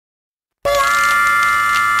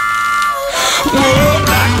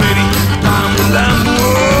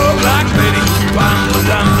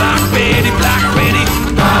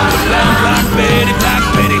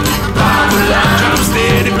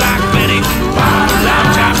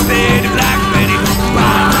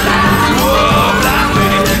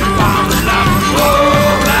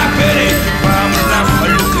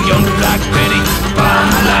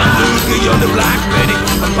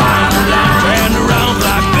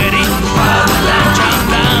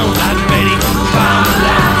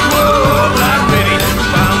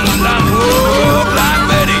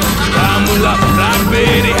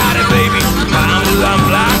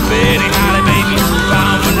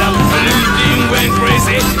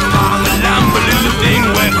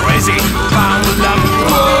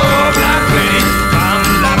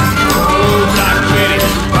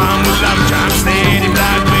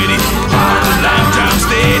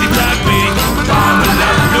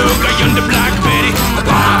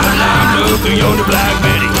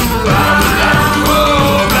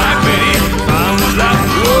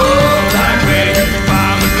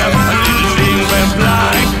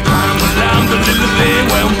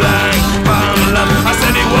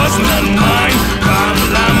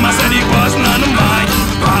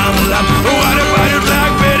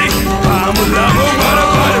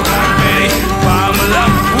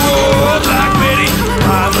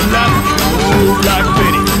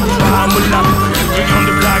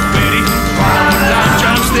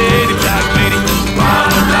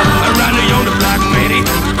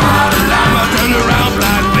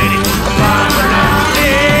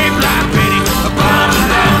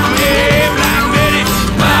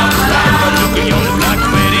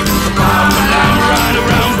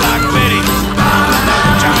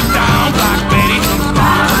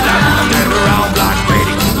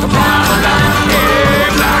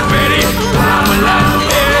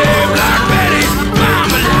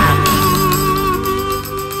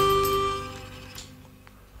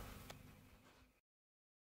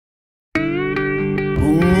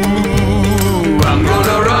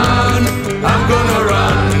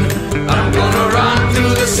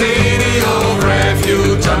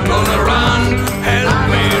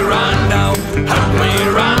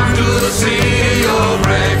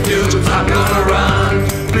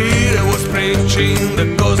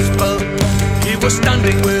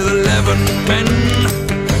standing with 11 men.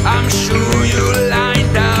 I'm sure you're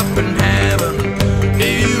lined up in heaven.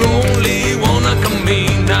 If you only wanna come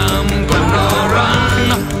in, I'm gonna run,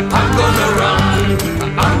 I'm gonna run,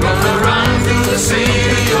 I'm gonna run to the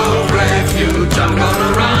city of refuge. I'm gonna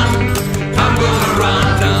run, I'm gonna run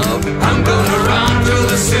now, I'm gonna run to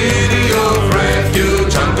the city of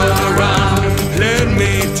refuge. I'm gonna run. Let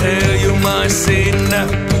me tell you my sin.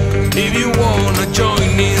 If you wanna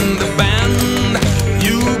join in the band,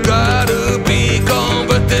 you gotta be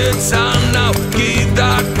converted, son. Now give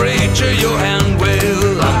that preacher your hand.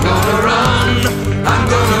 Well, I'm gonna run, I'm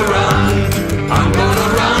gonna run, I'm gonna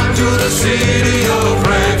run to the city of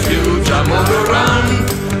refuge. I'm gonna run,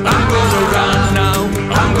 I'm gonna run now,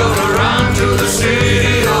 I'm gonna run to the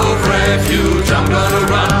city of refuge. I'm gonna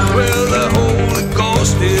run. Well, the Holy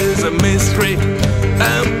Ghost is a mystery,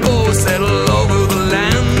 and Paul said all over the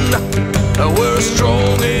land. We're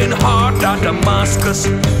strong in heart at Damascus,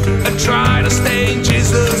 and try to stay in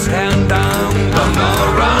Jesus' hand. I'm gonna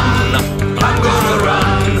run, I'm gonna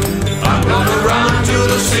run, I'm gonna run to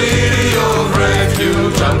the city of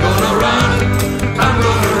refuge. I'm gonna run, I'm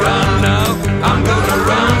gonna run now, I'm gonna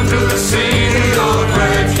run to the city of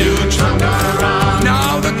refuge. I'm gonna run.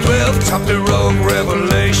 Now the 12th chapter of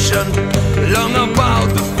Revelation, long about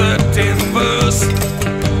the 13th verse.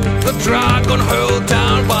 The dragon hurled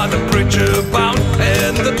down by the preacher bound,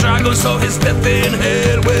 and the dragon saw his death in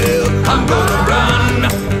hell. Well, I'm gonna run,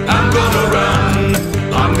 I'm gonna run,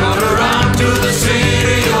 I'm gonna run to the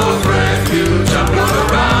city of refuge. I'm gonna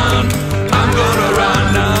run, I'm gonna run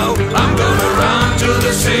now, I'm gonna run to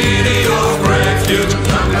the city of refuge.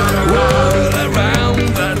 I'm gonna run around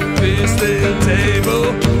that feasting table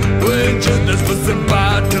when Judas was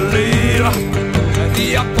about to leave.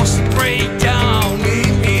 The apostle prayed down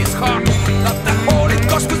in his heart that the Holy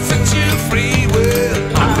Ghost would set you free. Well,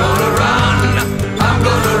 I'm gonna run, I'm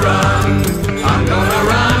gonna run, I'm gonna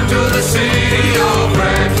run to the city of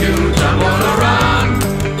refuge. I'm gonna run,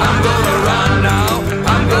 I'm gonna run now,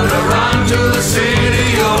 I'm gonna run to the city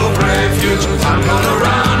of refuge. I'm gonna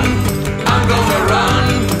run, I'm gonna run,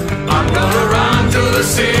 I'm gonna run to the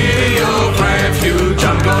city of refuge.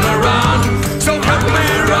 I'm gonna run, so help me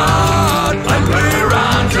run, help me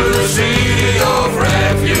run to the city of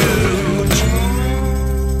refuge.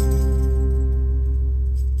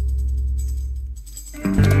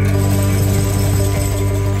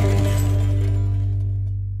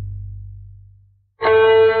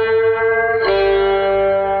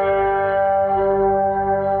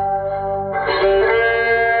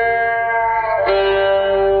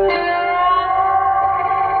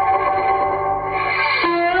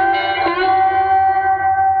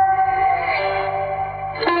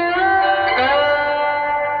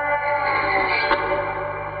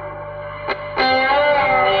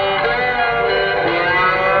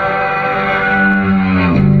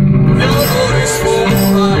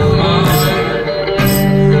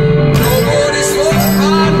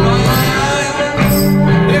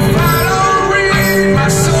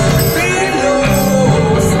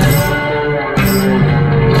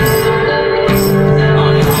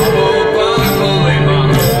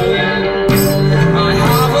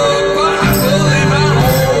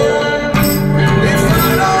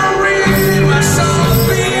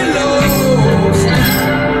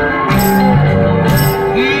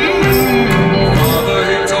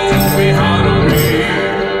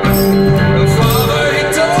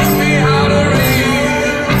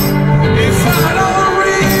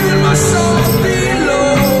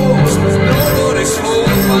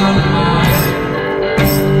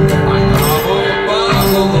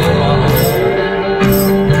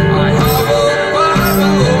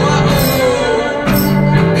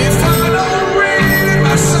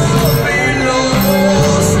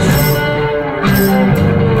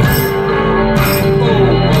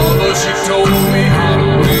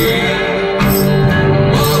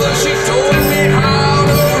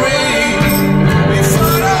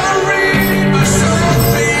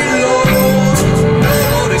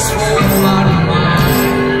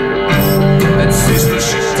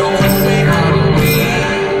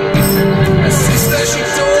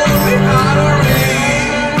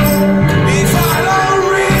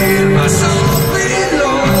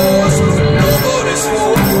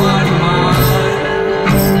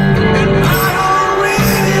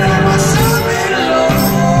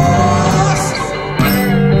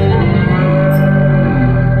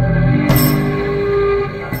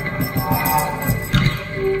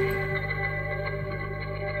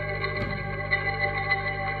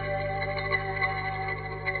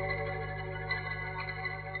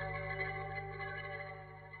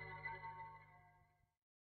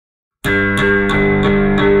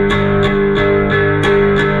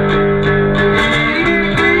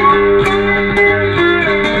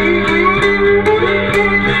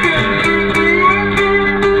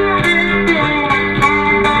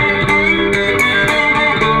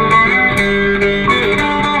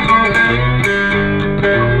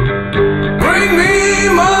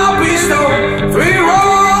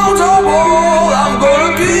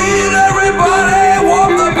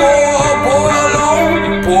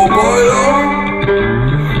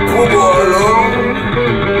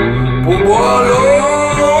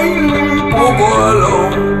 boy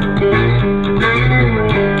alone.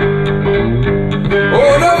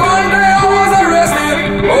 On a Monday I was arrested,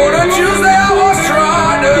 on a Tuesday I was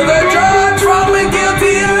tried. The judge found me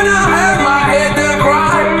guilty and I had my head to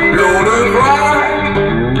cry. Lord and cry,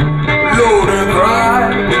 Lord and cry,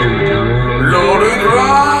 Lord and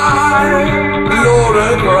cry, Lord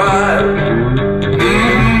and cry.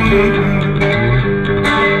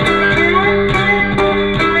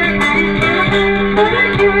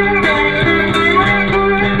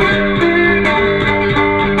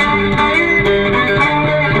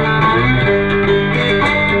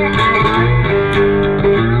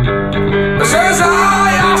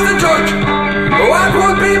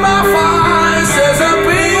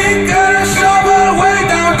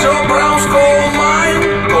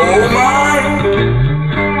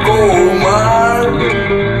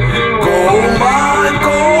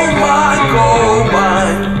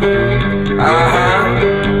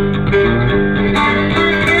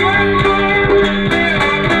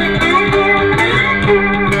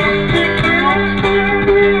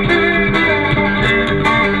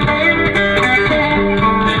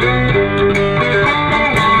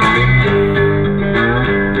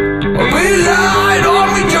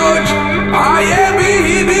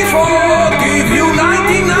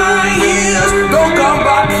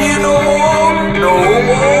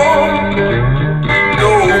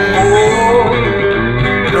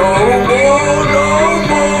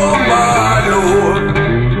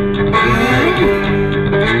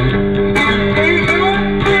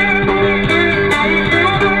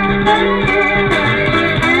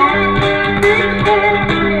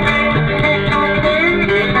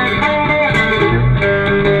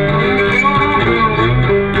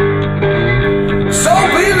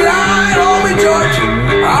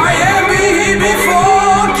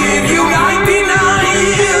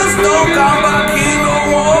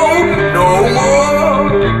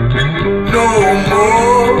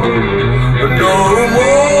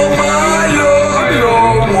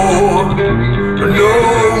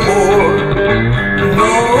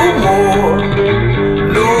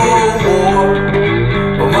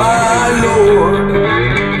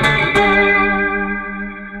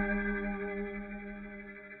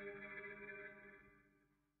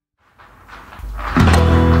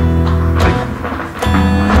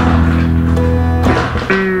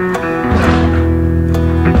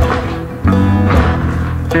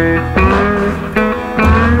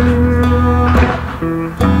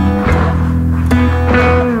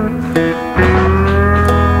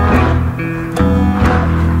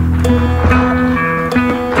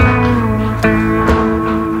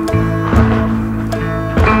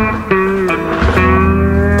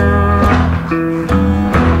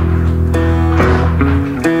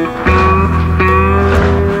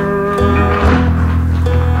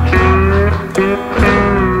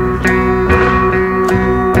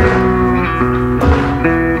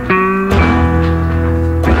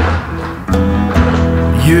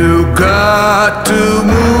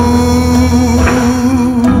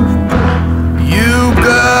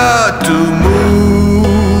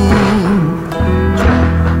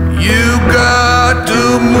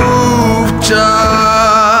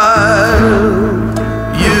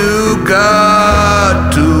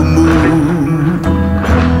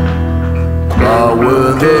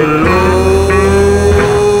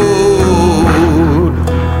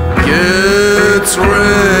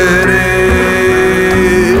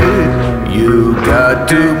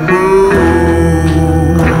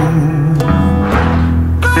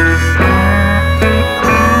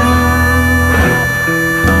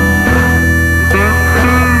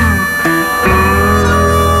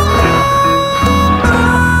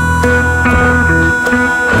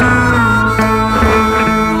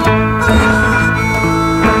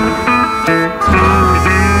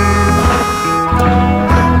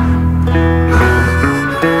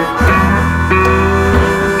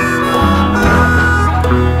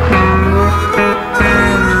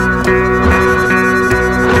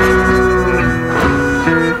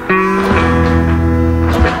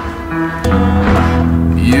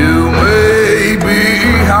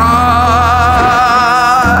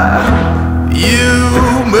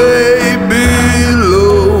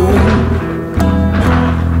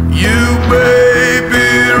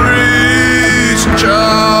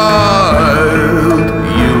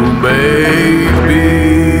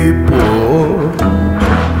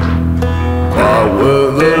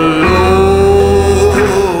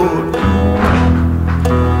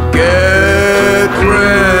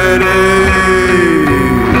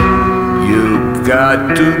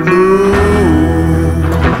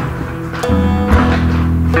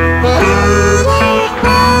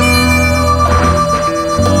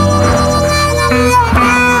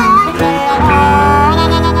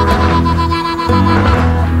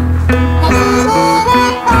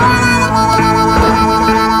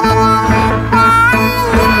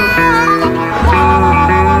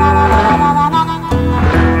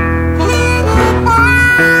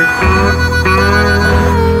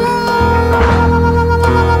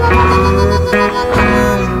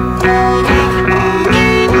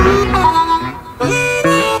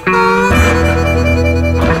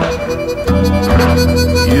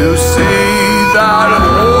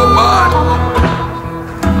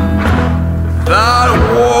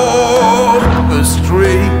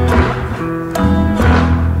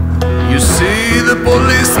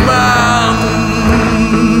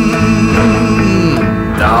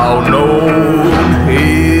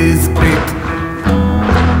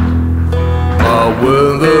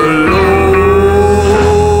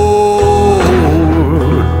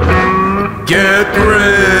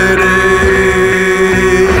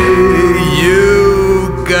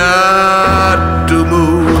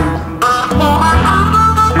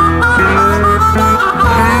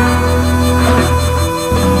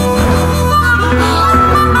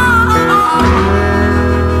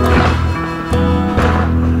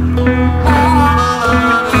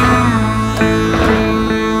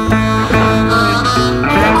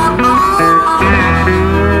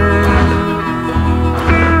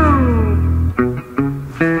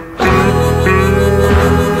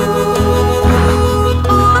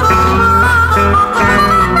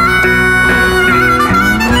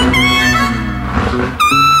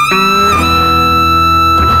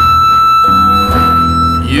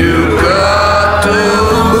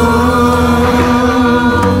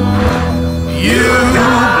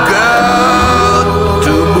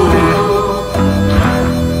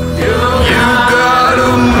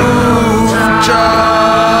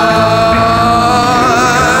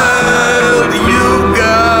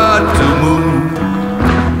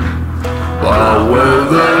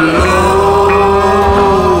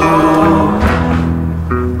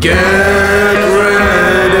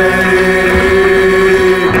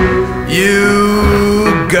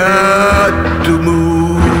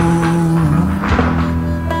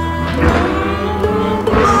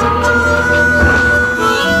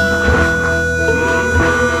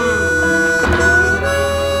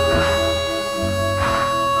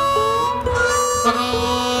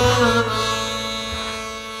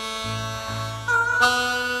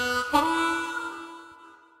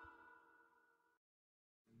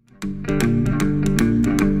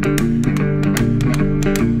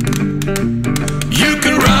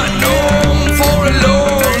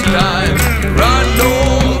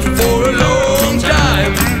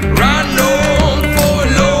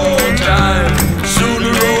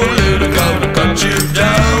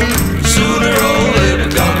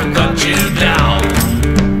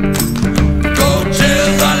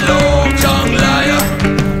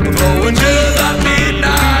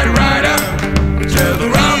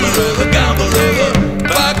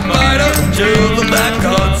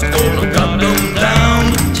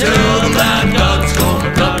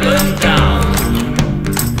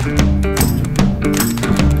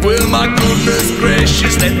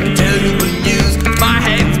 just let me tell you the news. My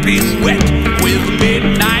head's been wet with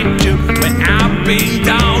midnight dew, when I've been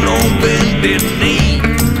down on bended knee,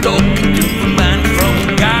 talking to the man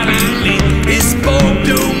from Galilee. He spoke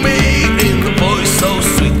to me in the voice so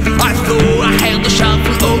sweet, I thought I held the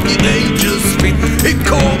shovel of the angel's feet. He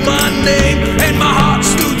called my name and my heart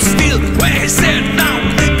stood still, when he said, now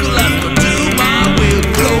Nickolas, go do my will.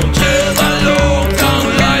 Go tell the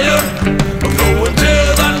long-tongue liar, go and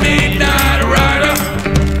tell that midnight rider,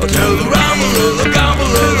 tell the rambler, the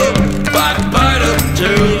gambler, the backbiter,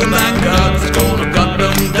 tell them that God's gonna cut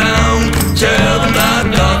them down, tell them that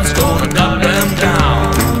God's gonna cut them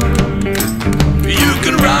down. You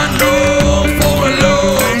can run on for a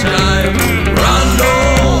long time, run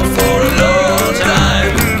on for a long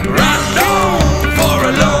time, run on for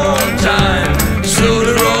a long time.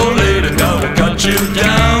 Sooner or later God will cut you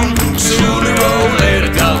down, sooner or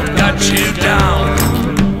later God will cut you down.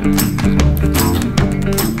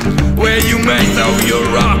 Where you may throw your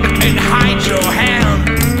rock and hide your hand,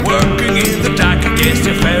 working in the dark against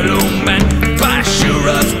your fellow man, but sure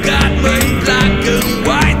as God made black and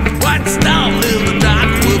white, what's down in the dark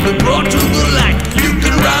will be brought to the light. You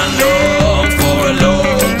can run on for a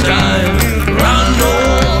long time, run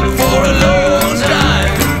on for a long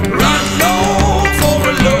time, run on for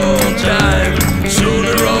a long time.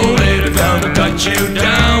 Sooner or later God will cut you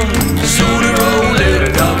down, sooner or later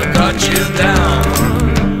God will cut you down.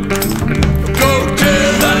 Go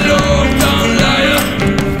tell that long-tongue liar,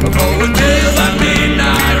 go and tell that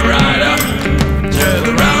midnight rider, tell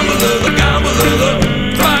the rambler, the gambler, the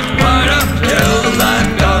backbiter, tell them that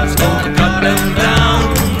God's gonna cut them down,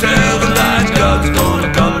 tell them that God's gonna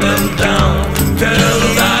cut them down, tell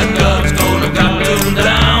them that God's gonna cut them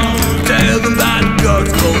down, tell them that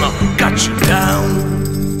God's gonna cut you down.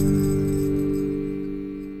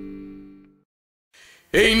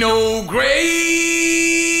 Ain't no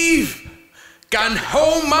grave can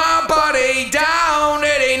hold my body down.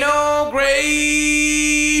 It ain't no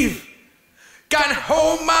grave can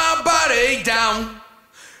hold my body down.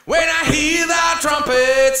 When I hear that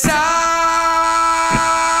trumpet sound,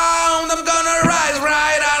 I'm gonna rise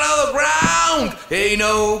right out of the ground. Ain't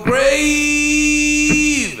no grave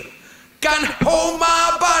can hold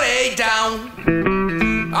my body down.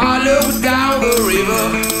 I look down the river,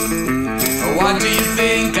 what do you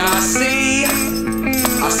think I see?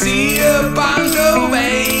 I see a band of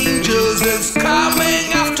angels that's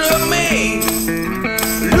coming after me.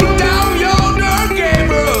 Look down yonder,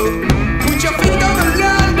 Gabriel, put your feet on the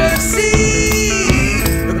land and see.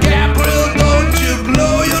 Gabriel, don't you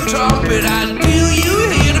blow your trumpet until you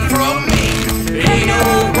hear it from me. Ain't no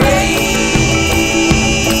grave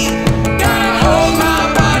gonna hold my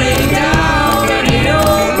body down. There ain't no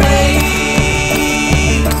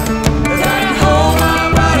grave gonna hold my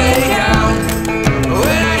body down.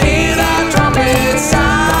 When I hear that trumpet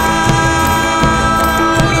sound,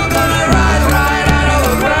 I'm gonna rise right out of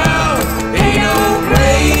the ground. Ain't no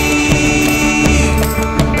grave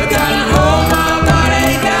gonna hold my body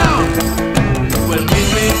down. Well, meet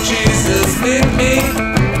me, Jesus, meet me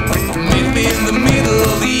in the middle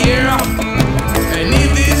of the year. And if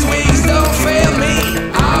these wings don't fail me,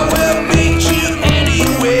 I will meet you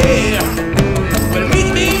anywhere. Well, meet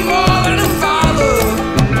me more than a father,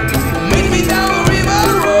 meet me down the river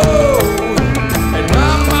road. And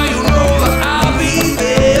mama, you know that I'll be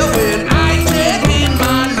there when I check in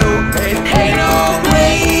my load. And ain't no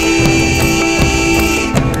grave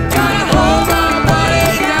gonna hold my body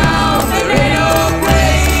down. There ain't no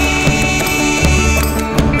grave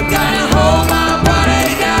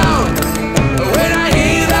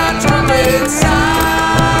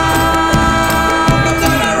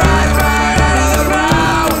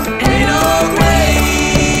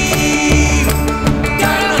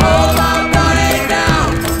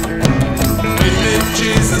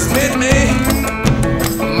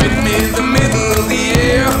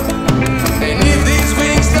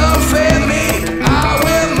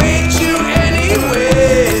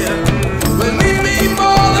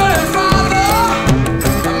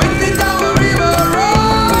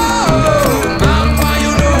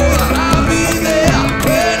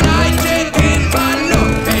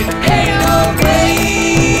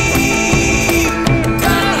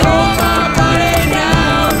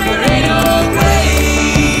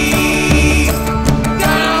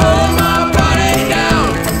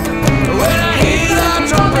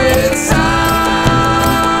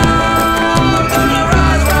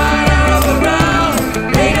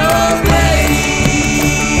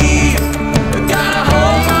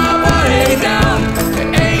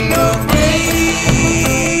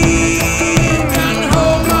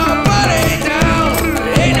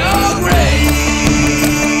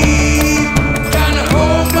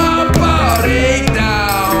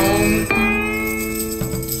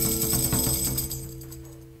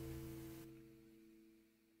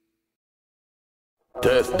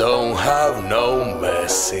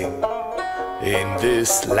in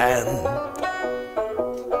this land.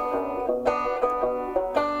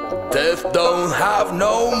 Death don't have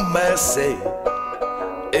no mercy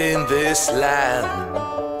in this land.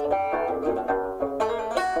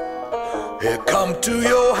 He'll come to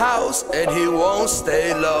your house and he won't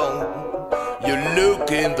stay long. You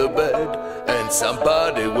look in the bed and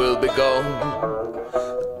somebody will be gone.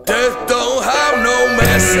 Death don't have no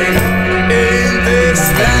mercy in this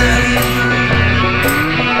land.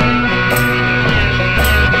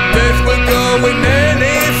 Death will go in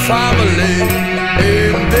any family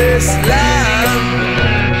in this land.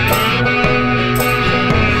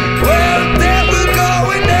 Well, death will go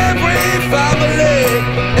in every family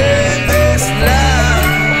in this land.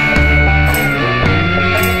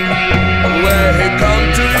 Where he come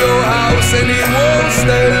to your house and he won't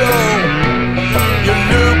stay long. You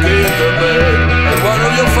look in the bed and one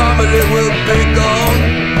of your family will be gone.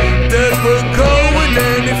 Death will go in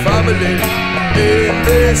any family in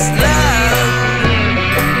this land.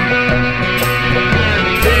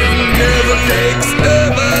 He never takes a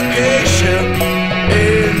vacation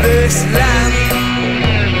in this land.